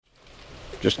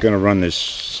Just going to run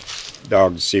this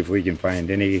dog to see if we can find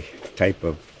any type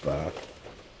of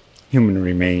human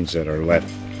remains that are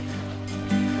left.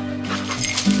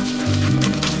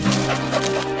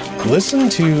 Listen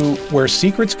to Where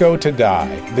Secrets Go to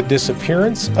Die, The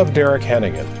Disappearance of Derek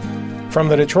Hennigan. From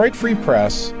the Detroit Free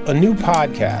Press, a new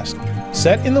podcast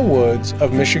set in the woods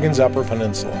of Michigan's Upper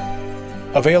Peninsula.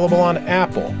 Available on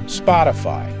Apple,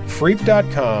 Spotify,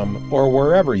 Freep.com, or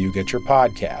wherever you get your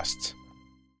podcasts.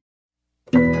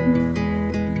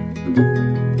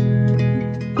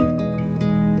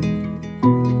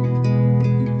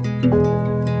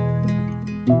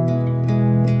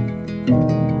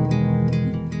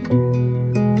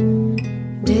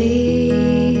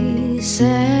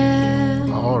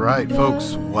 All right,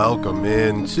 folks, welcome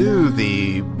into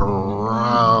the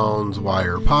Browns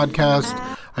Wire podcast.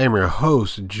 I am your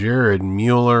host, Jared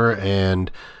Mueller, and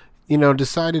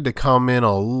decided to come in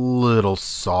a little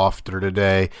softer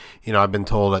today. I've been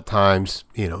told at times,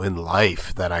 in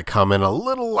life that I come in a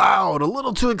little loud, a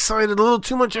little too excited, a little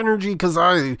too much energy, because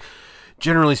I,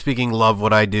 generally speaking, love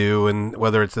what I do. And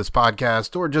whether it's this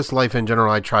podcast or just life in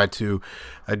general, I try to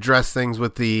address things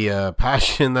with the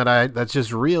passion that's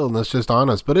just real and that's just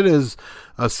honest. But it is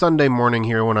a Sunday morning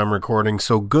here when I'm recording.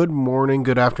 So good morning,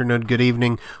 good afternoon, good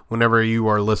evening, whenever you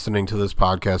are listening to this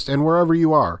podcast and wherever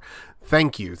you are.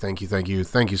 Thank you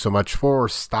so much for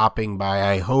stopping by.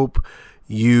 I hope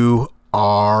you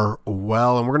are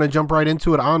well. And we're going to jump right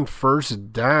into it on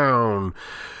first down.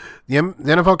 The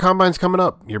NFL Combine's coming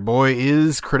up. Your boy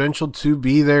is credentialed to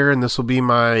be there, and this will be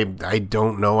I've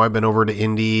been over to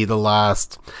Indy the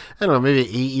last, maybe 8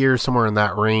 years, somewhere in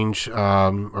that range,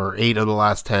 or 8 of the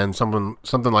last 10, something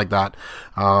like that.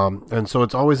 And so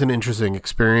it's always an interesting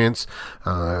experience.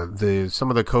 Some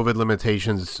of the COVID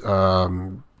limitations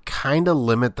kind of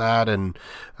limit that and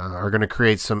are going to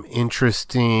create some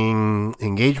interesting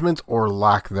engagements or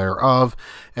lack thereof.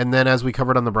 And then, as we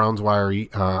covered on the Browns Wire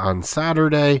on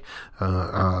Saturday,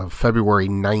 February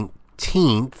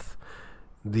 19th,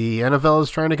 the NFL is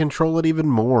trying to control it even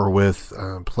more with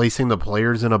placing the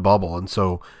players in a bubble. And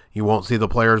so you won't see the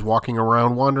players wandering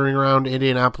around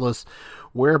Indianapolis,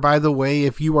 where, by the way,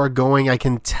 if you are going, I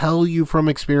can tell you from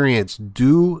experience,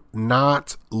 do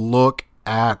not look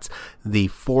at the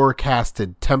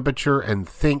forecasted temperature and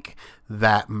think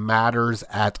that matters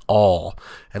at all.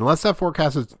 Unless that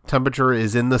forecasted temperature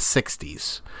is in the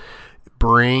 60s,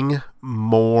 bring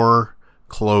more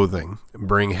clothing.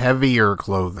 Bring heavier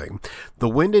clothing. The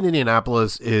wind in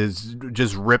Indianapolis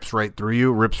just rips right through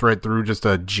you, rips right through just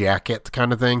a jacket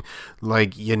kind of thing.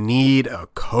 Like, you need a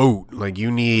coat. Like,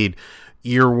 you need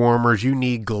ear warmers, you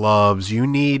need gloves, you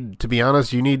need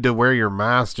to wear your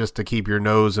mask just to keep your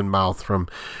nose and mouth from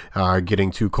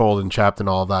getting too cold and chapped and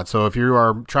all of that. So if you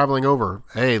are traveling over,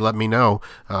 hey, let me know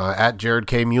at Jared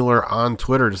K. Mueller on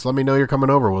Twitter. Just let me know you're coming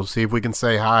over. We'll see if we can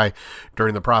say hi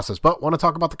during the process. But want to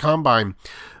talk about the Combine.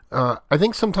 I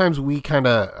think sometimes we kind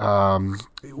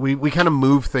of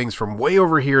move things from way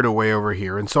over here to way over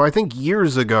here. And so I think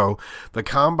years ago, the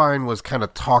Combine was kind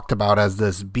of talked about as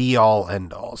this be-all,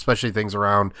 end-all, especially things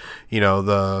around,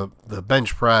 the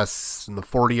bench press and the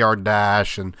 40-yard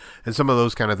dash and some of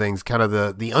those kind of things. Kind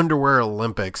of the underwear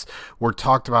Olympics were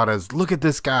talked about as, look at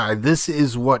this guy. This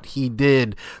is what he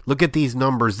did. Look at these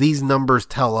numbers. These numbers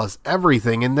tell us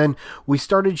everything. And then we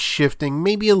started shifting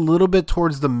maybe a little bit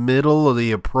towards the middle of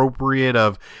the appropriate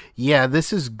of, yeah,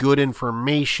 this is good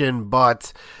information,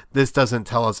 but this doesn't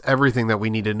tell us everything that we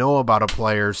need to know about a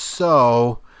player.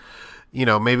 So,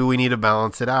 maybe we need to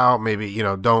balance it out. Maybe,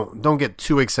 don't get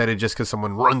too excited just because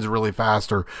someone runs really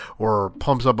fast or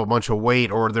pumps up a bunch of weight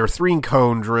or their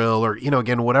 3-cone drill or,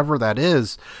 again, whatever that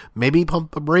is. Maybe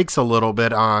pump the brakes a little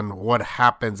bit on what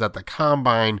happens at the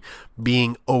Combine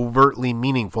being overtly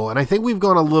meaningful. And I think we've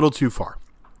gone a little too far.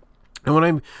 And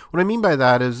what I mean by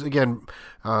that is, again,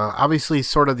 obviously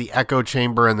sort of the echo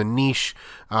chamber and the niche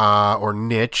or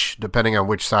niche, depending on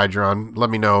which side you're on.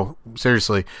 Let me know.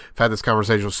 Seriously, I've had this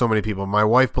conversation with so many people. My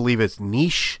wife believes it's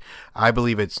niche. I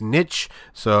believe it's niche.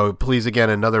 So please, again,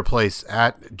 another place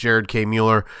at Jared K.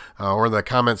 Mueller or in the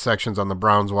comment sections on the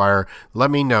Browns Wire.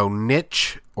 Let me know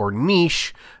niche or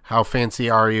niche. How fancy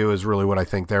are you is really what I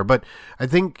think there. But I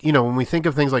think, when we think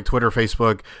of things like Twitter,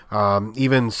 Facebook,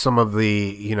 even some of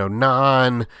the,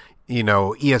 non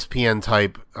ESPN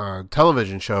type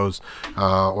television shows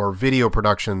or video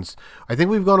productions, I think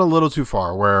we've gone a little too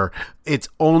far where it's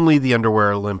only the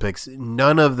underwear Olympics.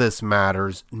 None of this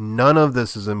matters. None of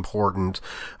this is important.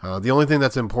 The only thing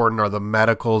that's important are the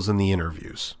medicals and the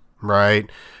interviews, right?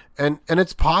 And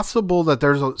it's possible that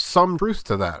there's some truth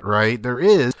to that, right? There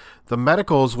is. The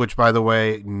medicals, which, by the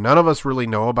way, none of us really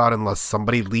know about unless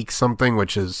somebody leaks something,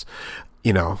 which is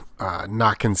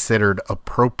not considered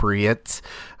appropriate,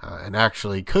 and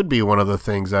actually could be one of the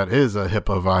things that is a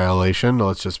HIPAA violation.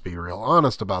 Let's just be real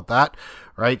honest about that,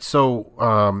 right?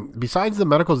 So besides the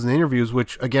medicals and interviews,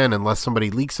 which again, unless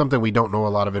somebody leaks something, we don't know a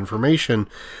lot of information.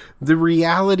 The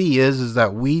reality is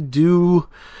that we do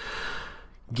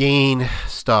gain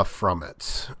stuff from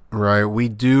it, right? We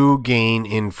do gain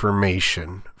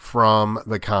information from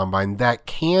the combine that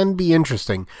can be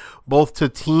interesting, both to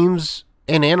teams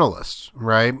and analysts,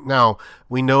 right? Now,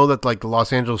 we know that like the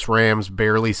Los Angeles Rams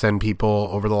barely send people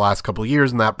over the last couple of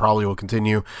years, and that probably will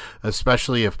continue,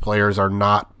 especially if players are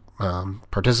not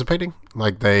participating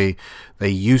like they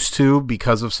used to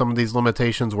because of some of these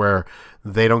limitations where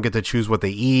they don't get to choose what they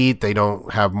eat. They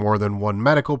don't have more than one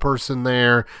medical person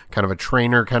there, kind of a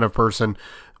trainer kind of person.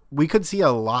 We could see a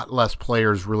lot less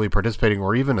players really participating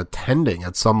or even attending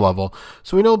at some level.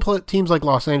 So we know teams like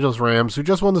Los Angeles Rams, who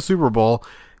just won the Super Bowl,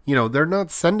 they're not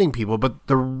sending people, but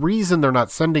the reason they're not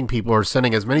sending people or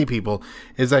sending as many people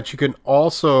is that you can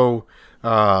also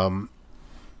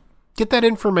get that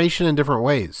information in different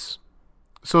ways.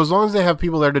 So as long as they have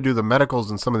people there to do the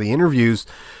medicals and some of the interviews,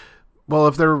 well,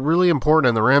 if they're really important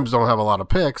and the Rams don't have a lot of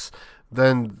picks,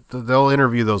 then they'll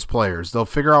interview those players. They'll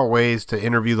figure out ways to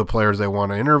interview the players they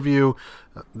want to interview.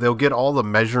 They'll get all the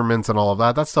measurements and all of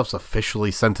that. That stuff's officially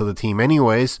sent to the team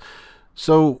anyways.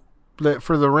 So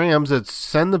for the Rams, it's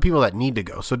send the people that need to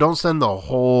go. So don't send the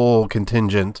whole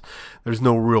contingent. There's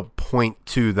no real point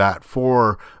to that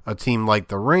for a team like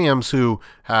the Rams, who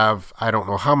have, I don't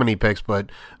know how many picks, but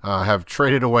have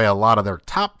traded away a lot of their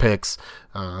top picks.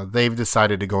 They've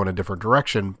decided to go in a different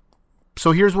direction.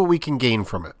 So here's what we can gain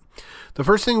from it. The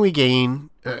first thing we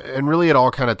gain, and really it all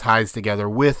kind of ties together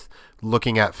with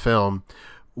looking at film,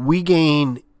 we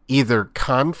gain either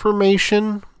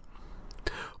confirmation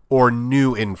or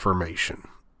new information.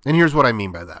 And here's what I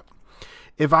mean by that.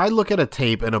 If I look at a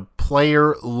tape and a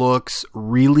player looks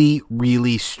really,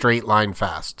 really straight line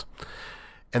fast,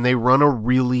 and they run a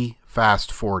really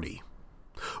fast 40,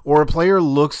 or a player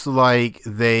looks like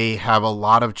they have a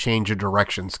lot of change of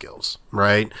direction skills,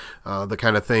 right? The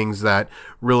kind of things that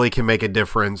really can make a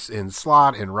difference in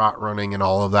slot and route running and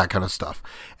all of that kind of stuff.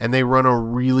 And they run a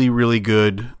really, really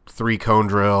good 3-cone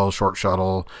drill, short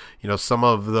shuttle, some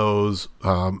of those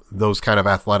kind of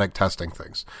athletic testing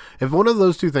things. If one of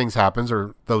those two things happens,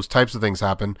 or those types of things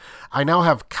happen, I now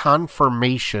have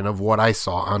confirmation of what I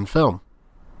saw on film.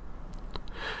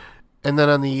 And then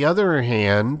on the other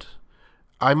hand,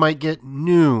 I might get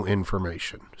new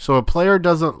information. So a player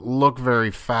doesn't look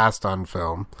very fast on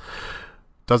film,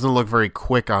 doesn't look very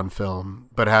quick on film,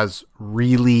 but has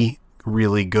really,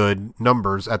 really good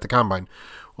numbers at the combine.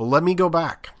 Well, let me go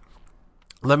back.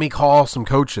 Let me call some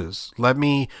coaches. Let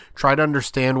me try to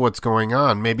understand what's going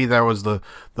on. Maybe that was the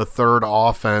third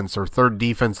offense or third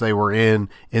defense they were in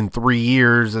 3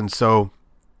 years, and so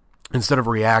instead of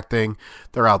reacting,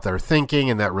 they're out there thinking,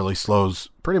 and that really slows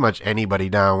pretty much anybody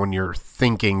down when you're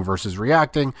thinking versus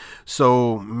reacting.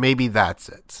 So maybe that's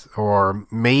it. Or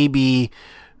maybe,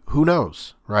 who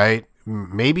knows, right?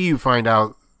 Maybe you find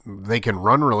out they can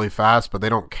run really fast, but they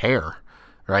don't care,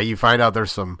 right? You find out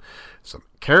there's some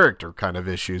character kind of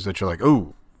issues that you're like,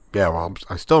 ooh, yeah, well,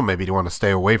 I still maybe want to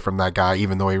stay away from that guy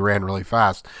even though he ran really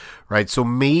fast, right? So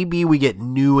maybe we get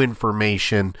new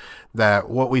information that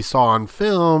what we saw on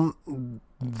film,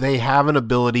 they have an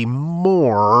ability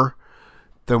more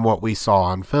than what we saw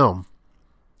on film.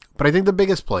 But I think the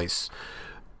biggest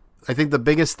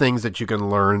things that you can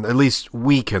learn, at least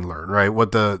we can learn, right?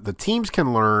 What the teams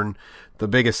can learn, the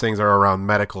biggest things are around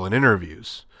medical and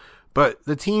interviews. But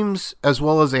the teams, as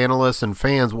well as analysts and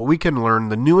fans, what we can learn,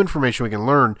 the new information we can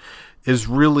learn is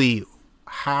really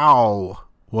how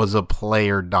was a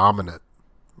player dominant,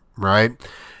 right?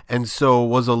 And so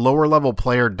was a lower level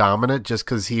player dominant just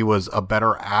because he was a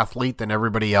better athlete than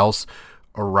everybody else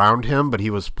around him, but he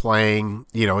was playing,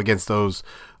 against those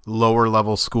lower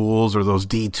level schools or those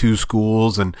D2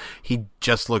 schools, and he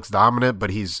just looks dominant, but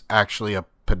he's actually a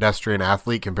pedestrian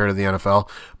athlete compared to the NFL.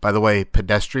 By the way,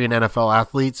 pedestrian NFL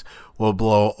athletes will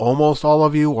blow almost all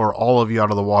of you or all of you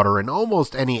out of the water in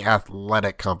almost any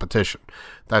athletic competition.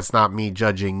 That's not me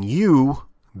judging you.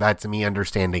 That's me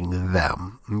understanding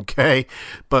them. Okay.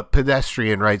 But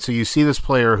pedestrian, right? So you see this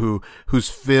player whose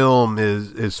film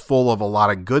is full of a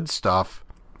lot of good stuff,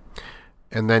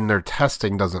 and then their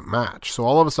testing doesn't match. So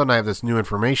all of a sudden I have this new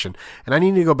information, and I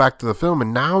need to go back to the film,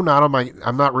 and now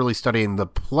I'm not really studying the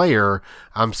player,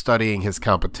 I'm studying his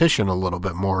competition a little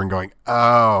bit more and going,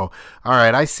 oh, all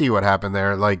right, I see what happened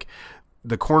there. Like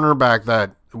the cornerback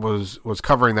that was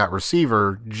covering that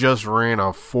receiver just ran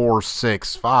a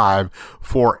 4.65,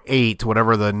 4.8,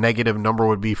 whatever the negative number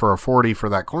would be for a 40 for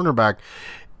that cornerback.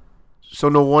 So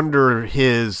no wonder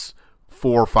his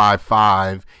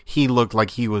 4.55, he looked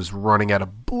like he was running at a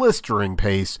blistering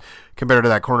pace compared to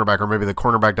that cornerback, or maybe the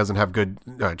cornerback doesn't have good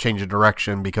change of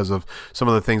direction because of some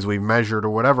of the things we've measured or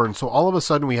whatever. And so all of a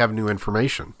sudden we have new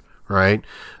information, right?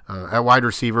 At wide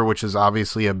receiver, which is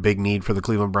obviously a big need for the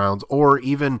Cleveland Browns, or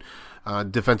even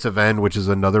defensive end, which is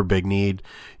another big need.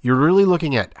 You're really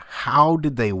looking at how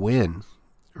did they win,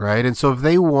 right? And so if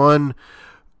they won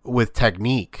with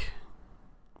technique,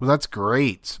 well, that's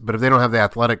great. But if they don't have the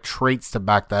athletic traits to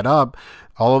back that up,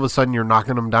 all of a sudden you're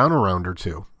knocking them down a round or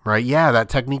two, right? Yeah, that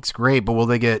technique's great, but will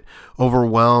they get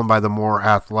overwhelmed by the more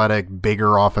athletic,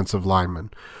 bigger offensive linemen?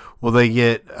 Will they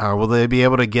be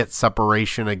able to get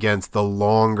separation against the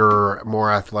longer,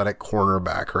 more athletic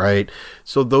cornerback, right?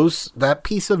 So that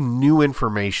piece of new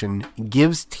information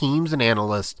gives teams and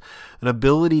analysts an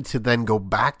ability to then go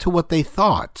back to what they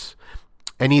thought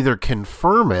and either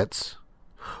confirm it,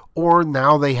 or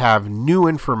now they have new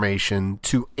information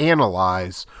to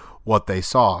analyze what they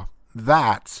saw.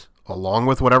 That, along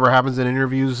with whatever happens in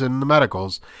interviews and the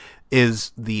medicals,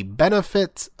 is the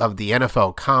benefit of the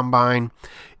NFL Combine.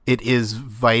 It is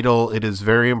vital. It is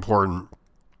very important.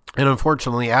 And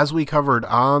unfortunately, as we covered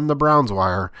on the Browns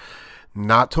Wire,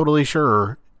 not totally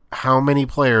sure how many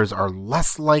players are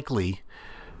less likely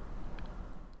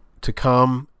to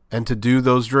come and to do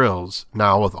those drills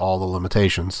now with all the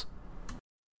limitations.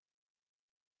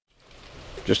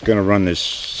 Just going to run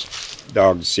this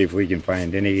dog to see if we can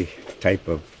find any type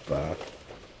of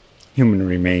human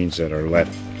remains that are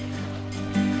left.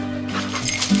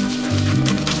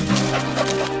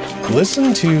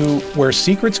 Listen to Where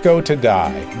Secrets Go to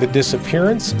Die, The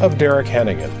Disappearance of Derek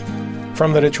Hennigan.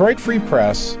 From the Detroit Free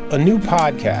Press, a new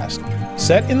podcast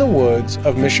set in the woods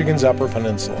of Michigan's Upper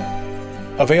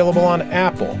Peninsula. Available on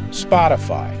Apple,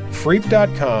 Spotify,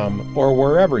 Freep.com, or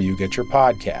wherever you get your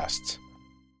podcasts.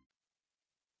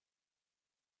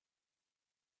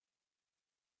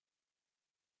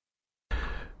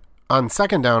 On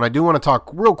second down, I do want to talk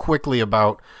real quickly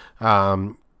about,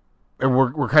 and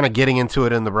we're kind of getting into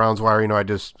it in the Browns Wire. You know, I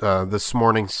just this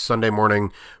morning, Sunday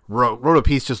morning, wrote a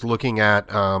piece just looking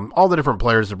at all the different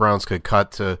players the Browns could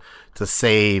cut to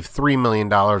save $3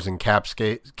 million in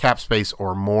cap space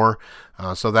or more.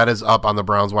 So that is up on the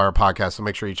Browns Wire podcast. So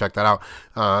make sure you check that out.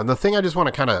 And the thing I just want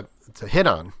to kind of hit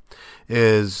on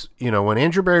is, you know, when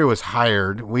Andrew Berry was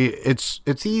hired,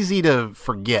 it's easy to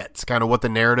forget kind of what the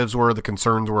narratives were, the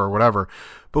concerns were, or whatever.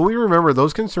 But we remember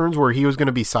those concerns were he was going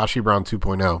to be Sashi Brown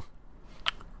 2.0.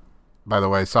 By the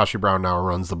way, Sashi Brown now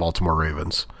runs the Baltimore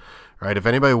Ravens, right? If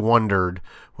anybody wondered,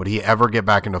 would he ever get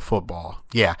back into football?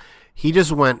 Yeah, he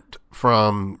just went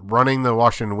from running the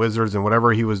Washington Wizards and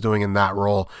whatever he was doing in that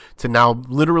role to now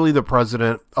literally the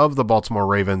president of the Baltimore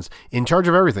Ravens, in charge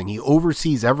of everything. He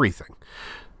oversees everything.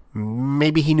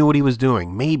 Maybe he knew what he was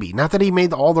doing. Maybe. Not that he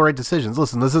made all the right decisions.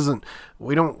 Listen, this isn't,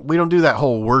 we don't do that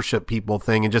whole worship people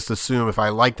thing and just assume if I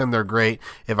like them, they're great.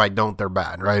 If I don't, they're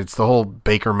bad, right? It's the whole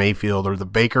Baker Mayfield or the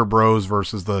Baker bros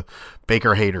versus the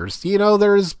Baker haters. You know,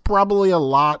 there's probably a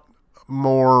lot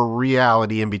more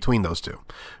reality in between those two,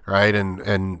 right?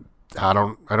 And I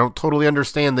don't totally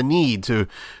understand the need to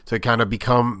kind of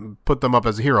put them up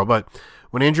as a hero. But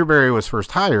when Andrew Berry was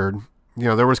first hired, you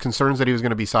know, there was concerns that he was going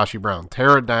to be Sashi Brown.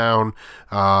 Tear it down,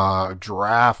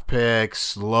 draft picks,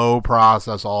 slow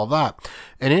process, all of that.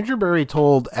 And Andrew Berry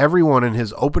told everyone in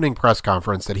his opening press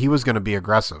conference that he was going to be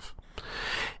aggressive.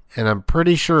 And I'm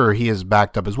pretty sure he has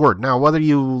backed up his word. Now, whether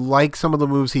you like some of the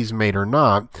moves he's made or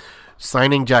not,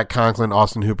 signing Jack Conklin,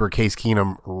 Austin Hooper, Case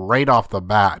Keenum right off the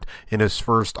bat in his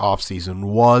first offseason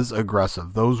was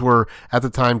aggressive. Those were, at the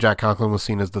time, Jack Conklin was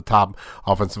seen as the top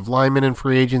offensive lineman in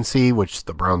free agency, which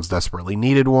the Browns desperately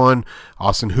needed one.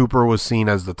 Austin Hooper was seen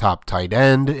as the top tight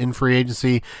end in free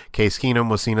agency. Case Keenum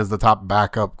was seen as the top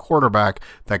backup quarterback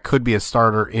that could be a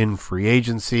starter in free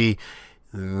agency.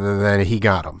 Then he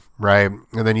got him, right?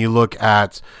 And then you look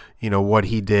at, you know, what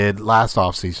he did last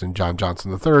offseason. John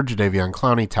Johnson III, Jadeveon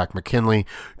Clowney, Tack McKinley,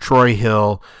 Troy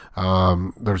Hill.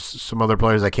 There's some other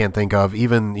players I can't think of,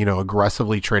 even, you know,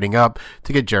 aggressively trading up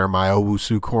to get Jeremiah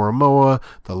Owusu-Koramoah,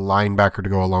 the linebacker, to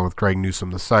go along with Greg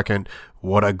Newsome II.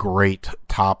 What a great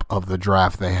top of the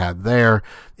draft they had there.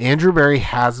 Andrew Berry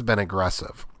has been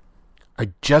aggressive.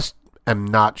 I just am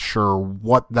not sure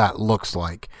what that looks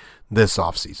like this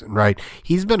offseason, right?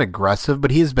 He's been aggressive,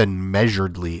 but he has been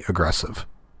measuredly aggressive.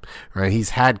 Right,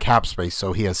 he's had cap space,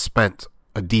 so he has spent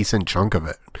a decent chunk of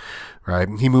it. Right,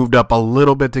 he moved up a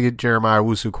little bit to get Jeremiah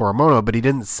Owusu-Koramoah, but he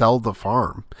didn't sell the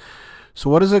farm. So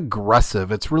what is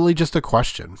aggressive? It's really just a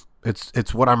question.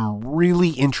 It's what I'm really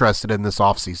interested in this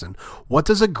offseason. What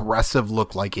does aggressive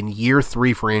look like in year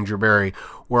 3 for Andrew Berry,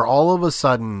 where all of a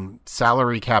sudden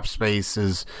salary cap space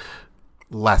is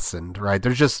lessened, right?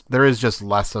 There is just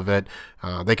less of it.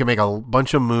 They can make a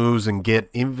bunch of moves and get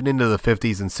even into the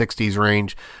 50s and 60s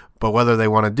range, but whether they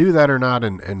want to do that or not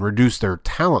and reduce their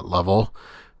talent level,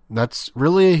 that's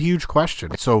really a huge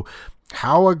question. So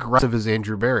how aggressive is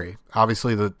Andrew Berry?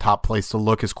 Obviously, the top place to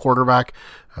look is quarterback.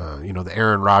 The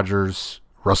Aaron Rodgers,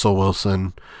 Russell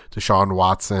Wilson, Deshaun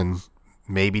Watson,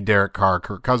 maybe Derek Carr,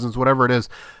 Kirk Cousins, whatever it is.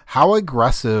 How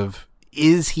aggressive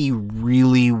is he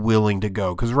really willing to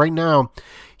go? Because right now,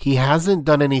 he hasn't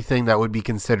done anything that would be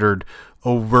considered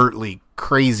overtly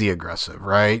crazy aggressive,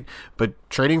 right? But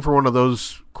trading for one of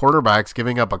those quarterbacks,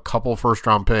 giving up a couple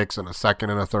first-round picks and a second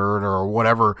and a third or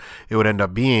whatever it would end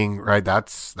up being, right?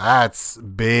 That's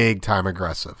big-time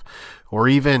aggressive. Or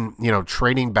even,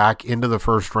 trading back into the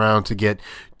first round to get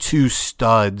 2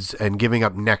 studs and giving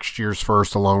up next year's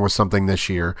first along with something this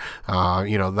year.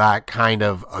 That kind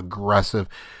of aggressive.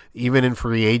 Even in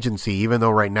free agency, even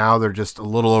though right now they're just a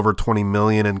little over $20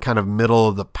 million and kind of middle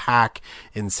of the pack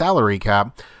in salary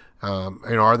cap,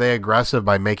 are they aggressive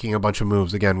by making a bunch of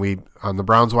moves? Again, on the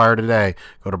Browns Wire today,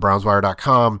 go to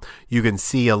brownswire.com, you can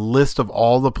see a list of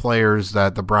all the players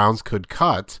that the Browns could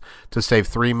cut to save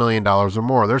 $3 million or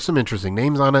more. There's some interesting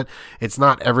names on it. It's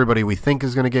not everybody we think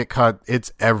is going to get cut.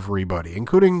 It's everybody,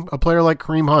 including a player like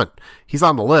Kareem Hunt. He's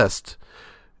on the list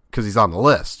because he's on the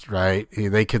list, right?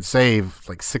 They could save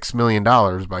like $6 million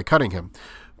by cutting him.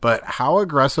 But how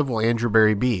aggressive will Andrew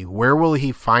Berry be? Where will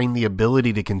he find the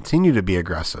ability to continue to be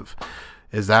aggressive?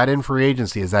 Is that in free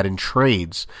agency? Is that in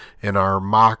trades? In our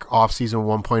mock offseason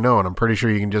 1.0? And I'm pretty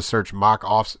sure you can just search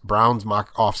Browns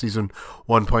mock offseason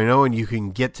 1.0 and you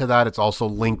can get to that. It's also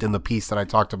linked in the piece that I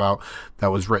talked about that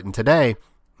was written today.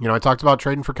 I talked about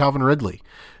trading for Calvin Ridley.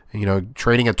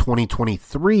 Trading a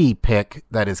 2023 pick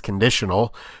that is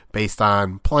conditional based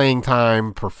on playing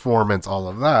time, performance, all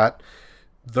of that.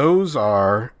 Those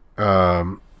are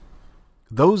the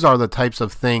types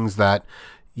of things that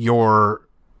you're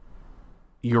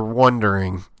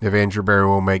wondering if Andrew Berry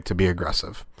will make to be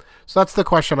aggressive. So that's the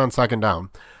question on second down.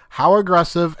 How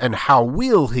aggressive and how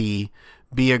will he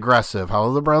be aggressive? How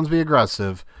will the Browns be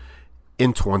aggressive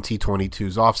in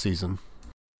 2022's offseason?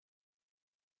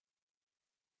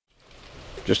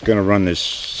 Just going to run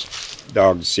this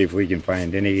dog to see if we can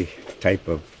find any type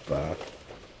of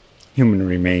human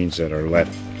remains that are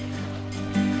left.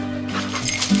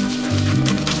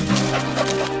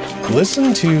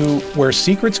 Listen to Where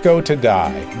Secrets Go to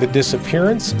Die, The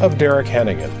Disappearance of Derek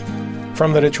Hennigan.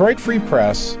 From the Detroit Free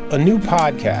Press, a new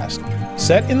podcast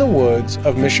set in the woods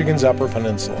of Michigan's Upper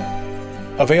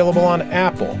Peninsula. Available on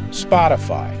Apple,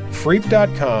 Spotify,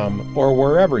 Freep.com, or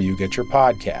wherever you get your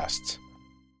podcasts.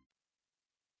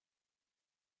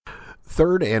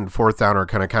 Third and fourth down are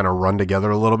kind of run together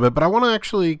a little bit, but I want to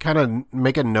actually kind of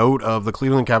make a note of the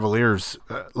Cleveland Cavaliers.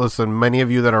 Listen, many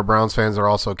of you that are Browns fans are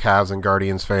also Cavs and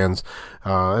Guardians fans,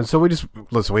 and so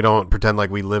we don't pretend like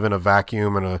we live in a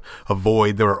vacuum and a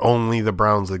void where only the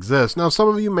Browns exist. Now, some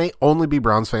of you may only be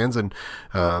Browns fans, and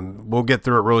we'll get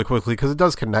through it really quickly because it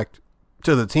does connect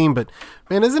to the team, but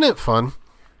man, isn't it fun?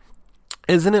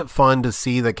 Isn't it fun to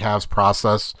see the Cavs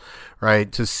process, right?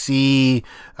 To see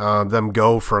them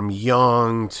go from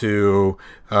young to,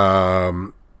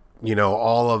 all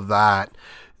of that,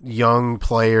 young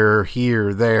player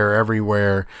here, there,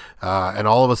 everywhere, and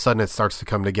all of a sudden it starts to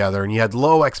come together, and you had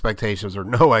low expectations or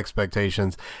no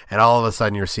expectations, and all of a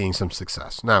sudden you're seeing some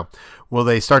success. Now, will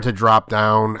they start to drop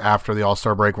down after the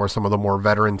All-Star break where some of the more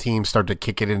veteran teams start to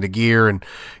kick it into gear and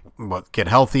get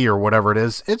healthy or whatever it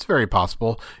is? It's very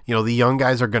possible. The young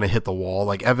guys are going to hit the wall.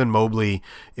 Like Evan Mobley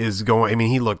is going.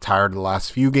 He looked tired the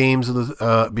last few games of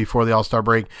the before the All-Star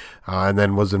break, and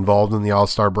then was involved in the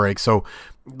All-Star break. So,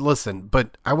 listen.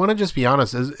 But I want to just be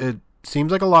honest. It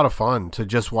seems like a lot of fun to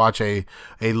just watch a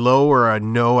low or a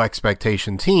no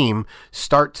expectation team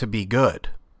start to be good.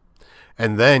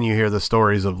 And then you hear the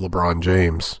stories of LeBron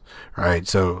James, right?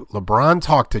 So LeBron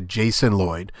talked to Jason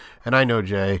Lloyd, and I know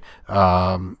Jay.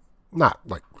 Not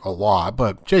like a lot,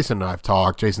 but Jason and I have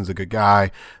talked. Jason's a good guy.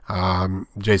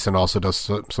 Jason also does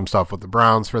some stuff with the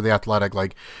Browns for the Athletic.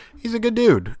 Like, he's a good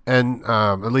dude. And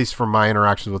at least from my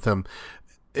interactions with him,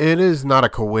 it is not a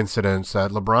coincidence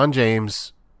that LeBron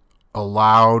James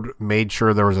made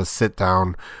sure there was a sit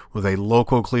down with a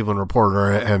local Cleveland reporter.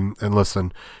 And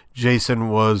listen, Jason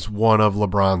was one of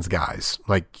LeBron's guys.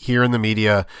 Like here in the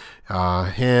media,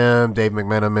 him, Dave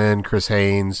McMenamin, Chris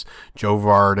Haynes, Joe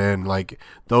Varden, like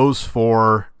those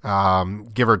four,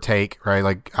 give or take, right?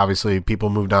 Like obviously people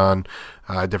moved on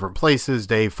different places.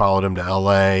 Dave followed him to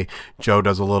LA. Joe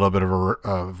does a little bit of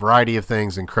a variety of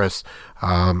things, and Chris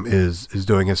is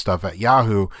doing his stuff at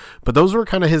Yahoo. But those were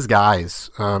kind of his guys.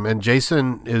 And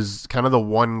Jason is kind of the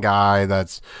one guy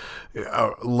that's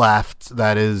left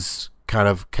that is kind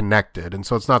of connected. And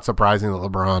so it's not surprising that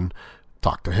LeBron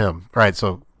talked to him, right?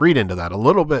 So read into that a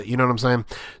little bit, you know what I'm saying?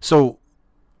 So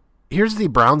here's the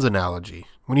Browns analogy.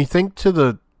 When you think back to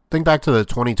the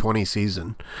 2020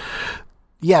 season,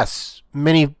 yes,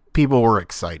 many people were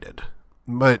excited,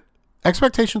 but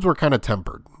expectations were kind of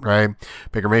tempered, right?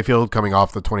 Baker Mayfield coming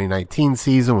off the 2019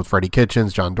 season with Freddie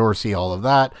Kitchens, John Dorsey, all of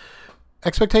that.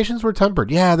 Expectations were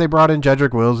tempered. Yeah, they brought in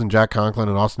Jedrick Wills and Jack Conklin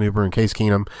and Austin Hooper and Case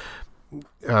Keenum.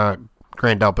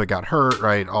 Grant Delpit got hurt,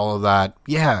 right? All of that.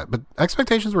 Yeah, but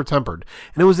expectations were tempered.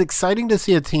 And it was exciting to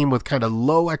see a team with kind of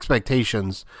low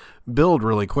expectations build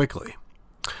really quickly.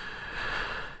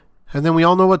 And then we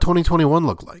all know what 2021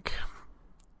 looked like.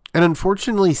 And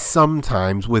unfortunately,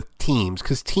 sometimes with teams,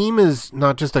 because team is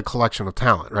not just a collection of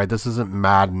talent, right? This isn't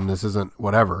Madden. This isn't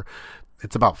whatever.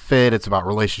 It's about fit. It's about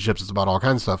relationships. It's about all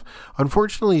kinds of stuff.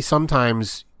 Unfortunately,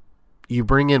 sometimes you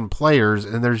bring in players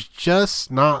and there's just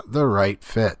not the right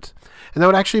fit. And that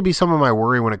would actually be some of my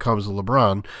worry when it comes to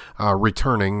LeBron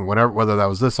returning, whether that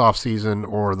was this offseason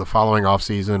or the following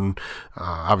offseason.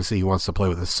 Obviously, he wants to play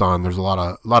with his son. There's a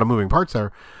lot of moving parts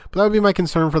there. But that would be my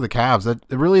concern for the Cavs.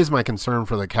 It really is my concern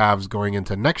for the Cavs going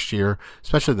into next year,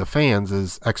 especially the fans,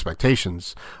 is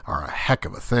expectations are a heck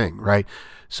of a thing, right?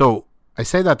 So I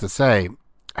say that to say,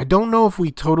 I don't know if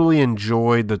we totally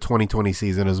enjoyed the 2020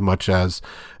 season as much as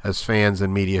fans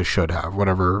and media should have.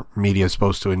 Whatever media is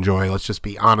supposed to enjoy, let's just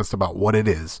be honest about what it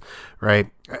is, right?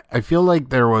 I feel like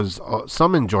there was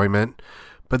some enjoyment,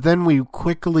 but then we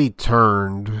quickly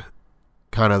turned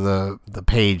kind of the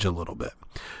page a little bit.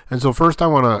 And so first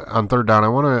on third down, I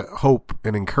want to hope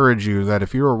and encourage you that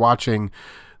if you are watching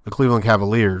the Cleveland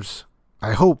Cavaliers,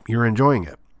 I hope you're enjoying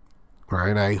it,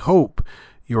 right? I hope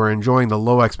you are enjoying the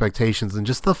low expectations and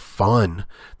just the fun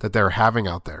that they're having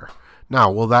out there. Now,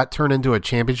 will that turn into a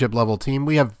championship level team?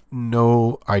 We have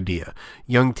no idea.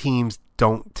 Young teams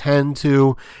don't tend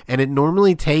to, and it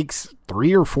normally takes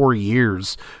 3 or 4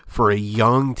 years for a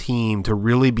young team to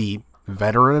really be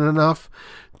veteran enough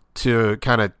to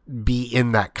kind of be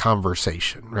in that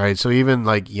conversation, right? So even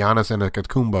like Giannis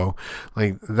Antetokounmpo,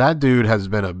 like that dude has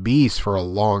been a beast for a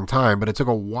long time, but it took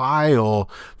a while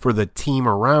for the team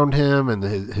around him and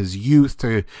his youth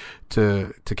to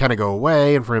kind of go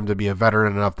away and for him to be a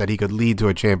veteran enough that he could lead to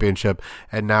a championship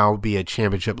and now be a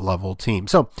championship level team.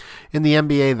 So in the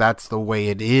NBA, that's the way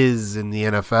it is. In the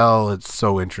NFL, it's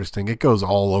so interesting. It goes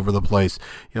all over the place.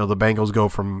 You know, the Bengals go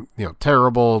from,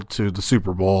 terrible to the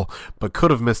Super Bowl, but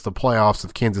could have missed the playoffs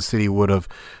if Kansas City would have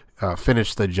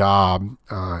finished the job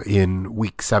in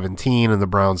week 17 and the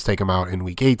Browns take them out in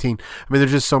week 18. I mean,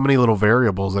 there's just so many little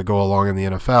variables that go along in the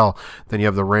NFL. Then you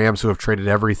have the Rams who have traded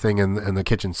everything in the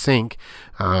kitchen sink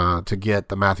to get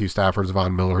the Matthew Staffords,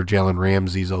 Von Miller, Jalen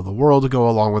Ramseys of the world to go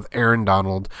along with Aaron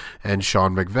Donald and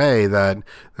Sean McVay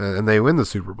and they win the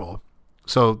Super Bowl.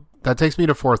 So that takes me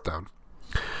to fourth down.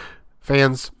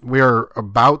 Fans, we are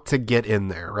about to get in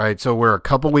there, right? So we're a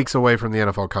couple weeks away from the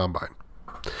NFL Combine,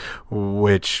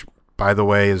 which, by the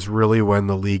way, is really when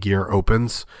the league year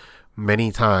opens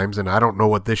many times. And I don't know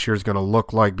what this year is going to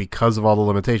look like because of all the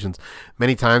limitations.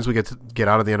 Many times we get to get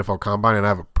out of the NFL Combine and I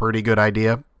have a pretty good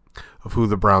idea of who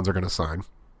the Browns are going to sign.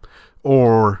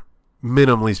 Or,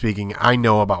 minimally speaking, I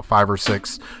know about 5 or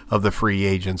 6 of the free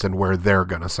agents and where they're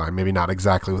going to sign. Maybe not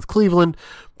exactly with Cleveland,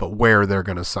 but where they're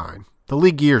going to sign. The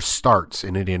league year starts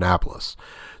in Indianapolis.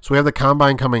 So we have the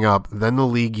Combine coming up, then the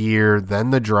league year, then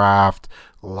the draft.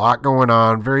 A lot going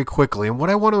on very quickly. And what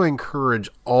I want to encourage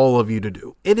all of you to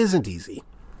do, it isn't easy.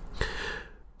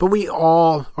 But we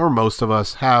all, or most of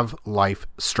us, have life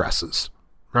stresses,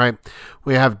 right?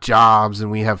 We have jobs and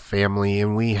we have family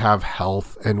and we have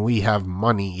health and we have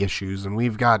money issues and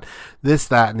we've got this,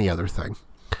 that, and the other thing.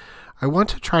 I want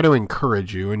to try to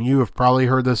encourage you, and you have probably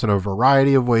heard this in a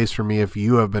variety of ways from me if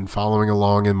you have been following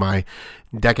along in my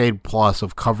decade plus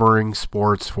of covering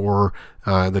sports for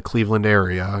the Cleveland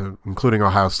area, including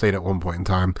Ohio State at one point in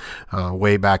time,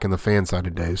 way back in the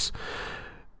fan-sided days.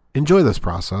 Enjoy this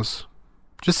process.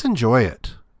 Just enjoy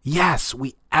it. Yes,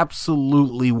 we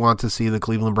absolutely want to see the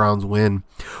Cleveland Browns win.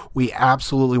 We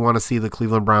absolutely want to see the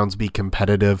Cleveland Browns be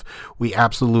competitive. We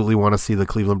absolutely want to see the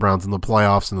Cleveland Browns in the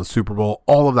playoffs and the Super Bowl,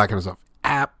 all of that kind of stuff.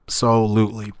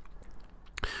 Absolutely.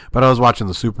 But I was watching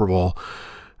the Super Bowl,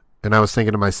 and I was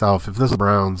thinking to myself, if this is the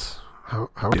Browns, how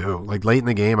do you do? Like, late in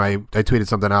the game, I tweeted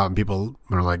something out, and people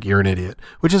were like, you're an idiot,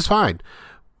 which is fine.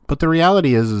 But the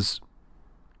reality is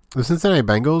the Cincinnati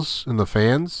Bengals and the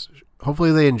fans,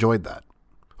 hopefully they enjoyed that.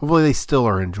 Hopefully they still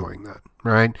are enjoying that,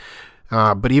 right?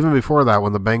 But even before that,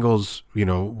 when the Bengals,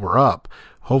 were up,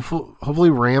 hopefully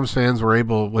Rams fans were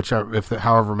able,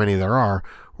 however many there are,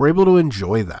 were able to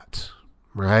enjoy that,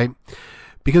 right?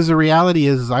 Because the reality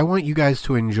is I want you guys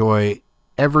to enjoy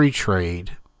every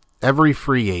trade, every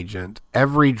free agent,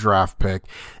 every draft pick,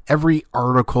 every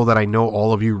article that I know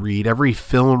all of you read, every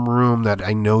film room that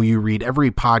I know you read,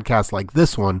 every podcast like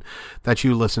this one that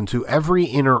you listen to, every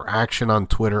interaction on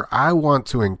Twitter. I want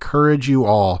to encourage you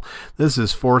all. This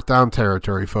is fourth down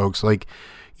territory, folks. Like,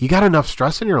 you got enough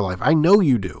stress in your life. I know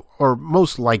you do, or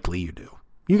most likely you do.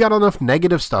 You got enough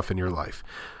negative stuff in your life.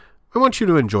 I want you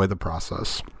to enjoy the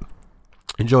process.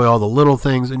 Enjoy all the little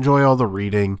things. Enjoy all the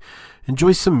reading.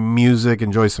 Enjoy some music.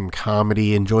 Enjoy some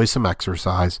comedy. Enjoy some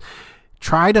exercise.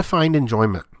 Try to find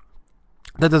enjoyment.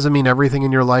 That doesn't mean everything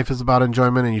in your life is about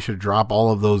enjoyment and you should drop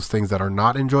all of those things that are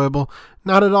not enjoyable.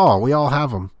 Not at all. We all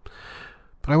have them.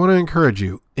 But I want to encourage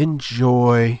you.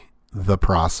 Enjoy the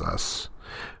process.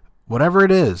 Whatever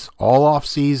it is, all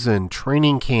off-season,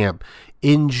 training camp,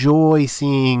 enjoy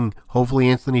seeing, hopefully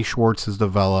Anthony Schwartz has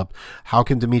developed. How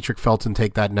can Demetric Felton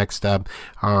take that next step?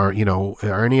 Are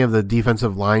any of the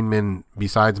defensive linemen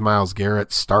besides Myles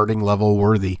Garrett starting level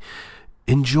worthy?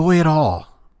 Enjoy it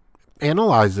all.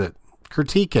 Analyze it.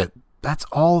 Critique it. That's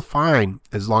all fine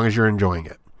as long as you're enjoying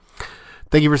it.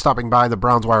 Thank you for stopping by the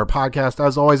Browns Wire podcast.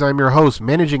 As always, I'm your host,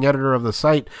 managing editor of the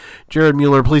site, Jared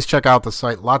Mueller. Please check out the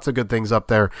site. Lots of good things up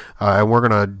there. And we're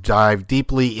going to dive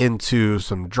deeply into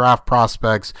some draft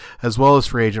prospects as well as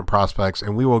free agent prospects.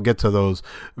 And we will get to those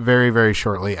very, very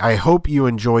shortly. I hope you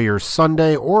enjoy your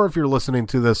Sunday, or if you're listening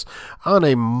to this on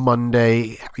a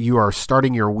Monday, you are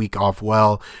starting your week off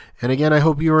well. And again, I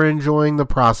hope you are enjoying the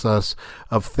process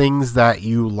of things that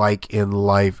you like in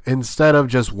life instead of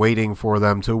just waiting for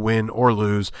them to win or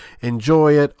lose.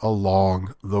 Enjoy it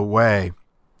along the way.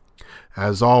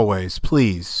 As always,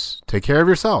 please take care of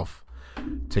yourself,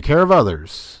 take care of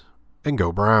others, and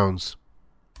go Browns.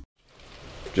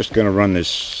 Just going to run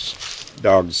this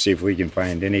dog to see if we can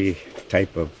find any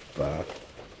type of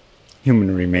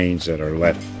human remains that are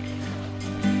left.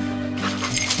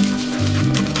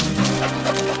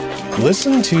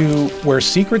 Listen to Where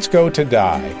Secrets Go to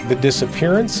Die, The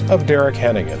Disappearance of Derek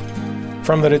Hennigan.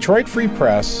 From the Detroit Free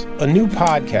Press, a new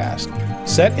podcast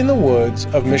set in the woods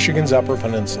of Michigan's Upper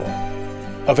Peninsula.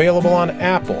 Available on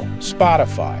Apple,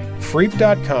 Spotify,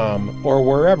 Freep.com, or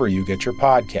wherever you get your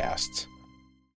podcasts.